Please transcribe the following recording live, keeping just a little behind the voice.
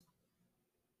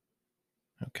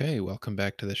Okay, welcome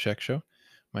back to the Sheck Show.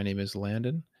 My name is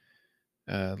Landon,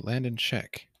 Landon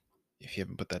Sheck, if you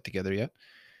haven't put that together yet.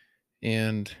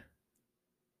 And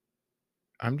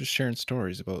I'm just sharing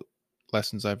stories about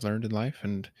lessons I've learned in life.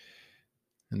 And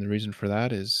the reason for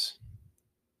that is,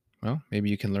 well, maybe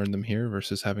you can learn them here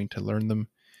versus having to learn them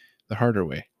the harder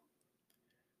way.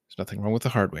 There's nothing wrong with the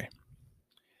hard way.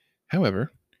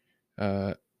 However,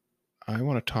 uh, I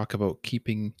want to talk about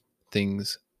keeping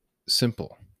things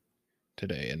simple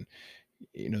today. And,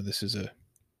 this is a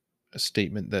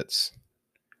statement that's,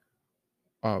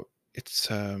 uh, it's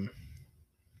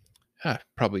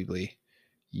probably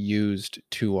used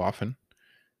too often,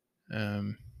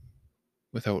 um,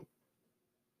 without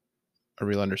a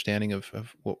real understanding of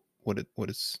what it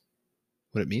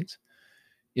means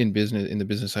in the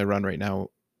business I run right now.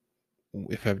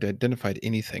 If I've identified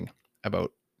anything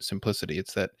about simplicity,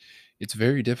 it's that it's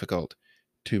very difficult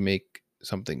to make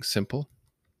something simple,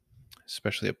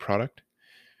 especially a product,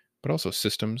 but also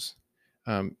systems.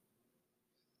 Um,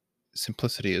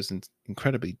 Simplicity is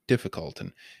incredibly difficult,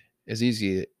 and as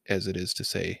easy as it is to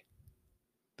say,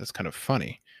 that's kind of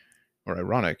funny or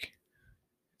ironic.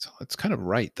 It's kind of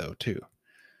right though too,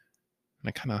 and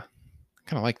I kind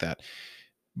of like that.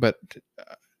 But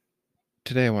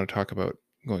today I want to talk about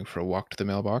going for a walk to the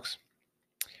mailbox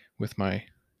with my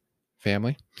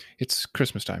family. It's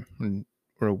Christmas time, and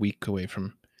we're a week away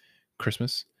from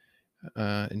Christmas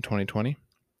in 2020,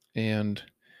 and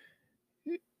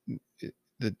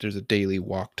there's a daily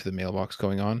walk to the mailbox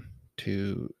going on.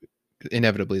 To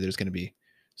Inevitably, there's going to be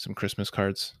some Christmas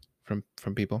cards from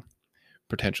people,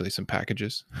 potentially some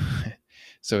packages.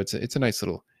 So it's a nice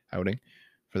little outing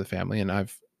for the family, and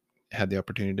I've had the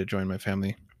opportunity to join my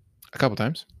family a couple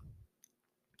times.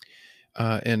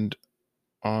 And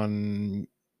on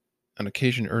an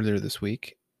occasion earlier this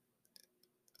week,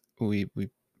 we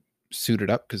suited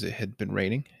up because it had been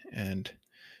raining, and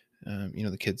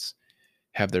the kids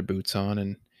have their boots on,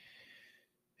 and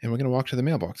we're gonna walk to the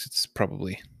mailbox. It's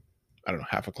probably, I don't know,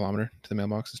 half a kilometer to the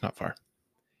mailbox. It's not far,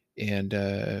 and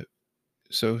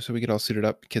so we get all suited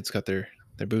up. Kids got their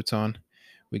boots on.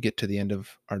 We get to the end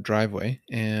of our driveway,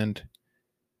 and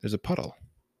there's a puddle.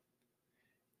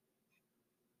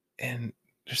 And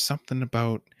there's something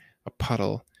about a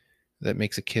puddle that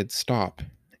makes a kid stop,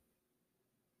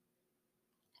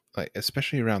 like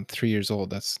especially around 3 years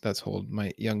old. That's how old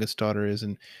my youngest daughter is,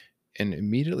 and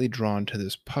immediately drawn to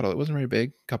this puddle. It wasn't very big,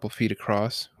 a couple feet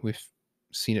across. We've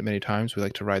seen it many times. We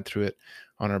like to ride through it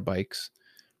on our bikes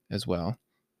as well.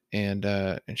 And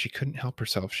she couldn't help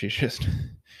herself. She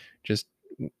just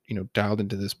dialed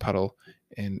into this puddle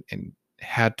and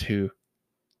had to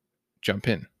jump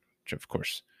in, which of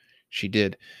course she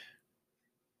did.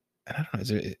 And I don't know, is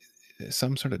there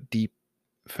some sort of deep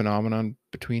phenomenon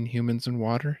between humans and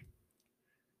water?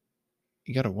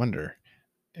 You got to wonder.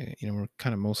 We're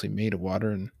kind of mostly made of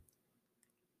water, and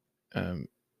um,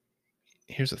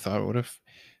 here's a thought: what if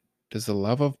does the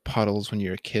love of puddles when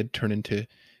you're a kid turn into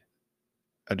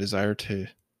a desire to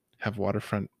have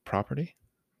waterfront property?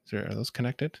 Are those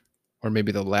connected? Or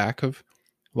maybe the lack of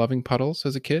loving puddles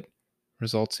as a kid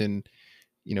results in,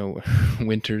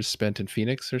 winters spent in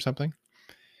Phoenix or something?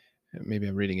 Maybe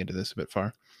I'm reading into this a bit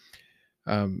far.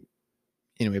 Um,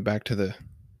 anyway, back to the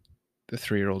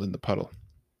 3-year-old in the puddle.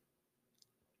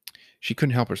 She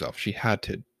couldn't help herself. She had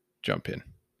to jump in.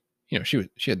 She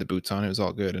had the boots on. It was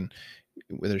all good, and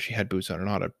whether she had boots on or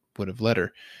not, I would have let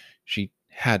her. She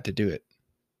had to do it,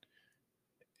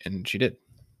 and she did.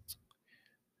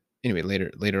 Anyway,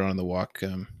 later on the walk,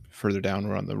 further down,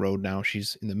 we're on the road now.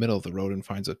 She's in the middle of the road and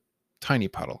finds a tiny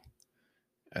puddle.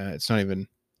 It's not even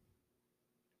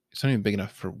big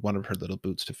enough for one of her little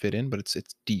boots to fit in, but it's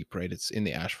deep, right? It's in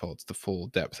the asphalt. It's the full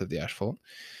depth of the asphalt.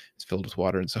 It's filled with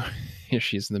water, and so here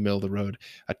she is in the middle of the road,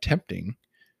 attempting,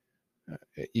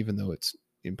 even though it's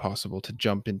impossible to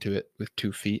jump into it with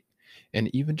 2 feet, and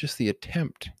even just the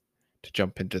attempt to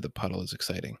jump into the puddle is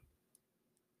exciting.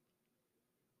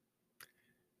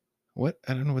 What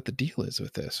I don't know what the deal is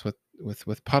with this,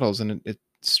 with puddles, and it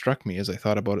struck me as I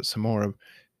thought about it some more. Of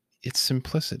its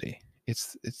simplicity.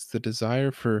 It's the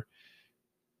desire for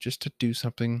just to do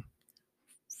something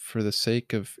for the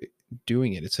sake of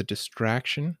doing it. It's a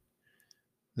distraction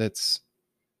that's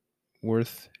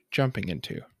worth jumping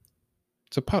into.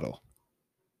 It's a puddle,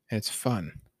 and it's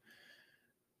fun.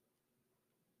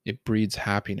 It breeds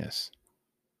happiness.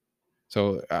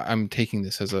 So I'm taking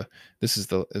this as this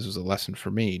was a lesson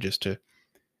for me, just to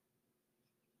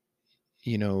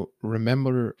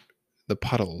remember the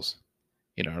puddles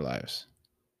in our lives.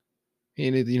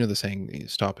 The saying,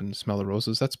 "Stop and smell the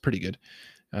roses." That's pretty good.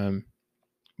 Um,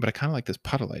 but I kind of like this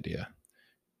puddle idea.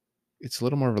 it's a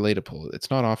little more relatable. It's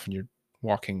not often you're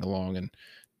walking along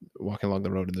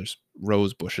the road and there's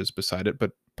rose bushes beside it,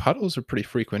 but puddles are pretty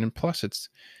frequent. And plus, it's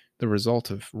the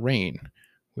result of rain,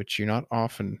 which you're not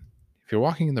often, if you're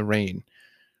walking in the rain,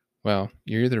 well,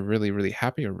 you're either really, really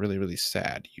happy or really, really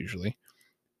sad, usually.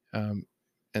 Um,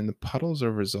 and the puddles are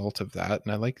a result of that.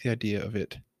 And I like the idea of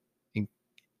it en-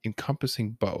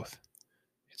 encompassing both.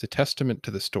 It's a testament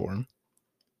to the storm,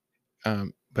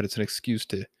 but it's an excuse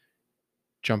to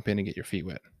jump in and get your feet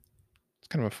wet. It's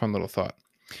kind of a fun little thought.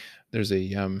 There's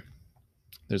a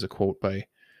there's a quote by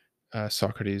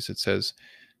Socrates. It says,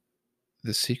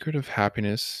 "The secret of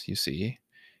happiness, you see,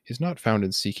 is not found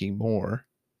in seeking more,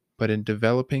 but in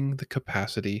developing the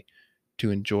capacity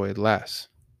to enjoy less."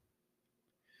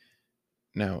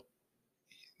 Now,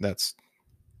 that's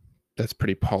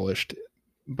pretty polished,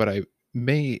 but I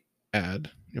may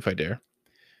add, if I dare,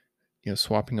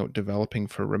 swapping out developing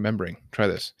for remembering. Try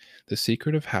this. The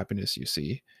secret of happiness, you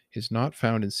see, is not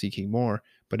found in seeking more,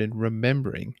 but in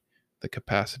remembering the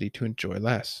capacity to enjoy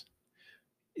less.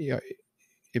 Yeah,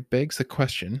 it begs the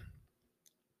question,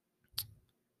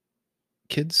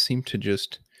 kids seem to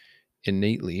just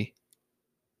innately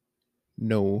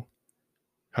know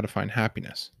how to find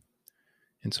happiness.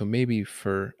 And so maybe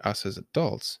for us as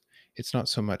adults, it's not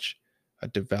so much a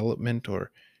development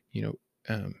or, you know,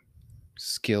 um,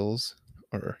 skills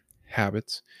or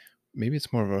habits. Maybe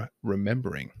it's more of a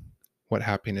remembering what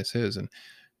happiness is. And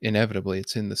inevitably,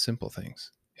 it's in the simple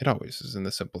things. It always is in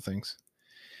the simple things.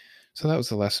 So that was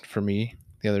the lesson for me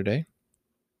the other day,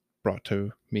 brought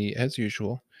to me as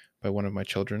usual by one of my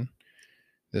children.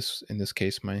 In this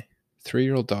case, my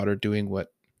 3-year-old daughter doing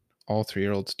what all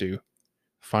 3-year-olds do,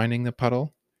 finding the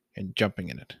puddle and jumping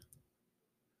in it.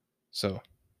 So,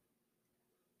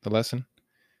 the lesson: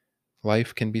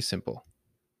 life can be simple.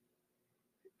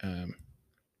 Um,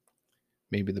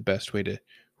 Maybe the best way to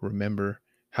remember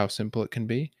how simple it can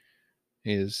be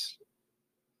is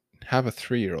have a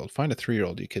 3-year-old, find a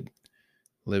 3-year-old you could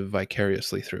live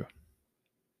vicariously through.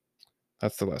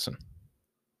 That's the lesson.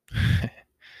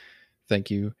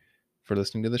 Thank you for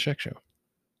listening to The Sheck Show.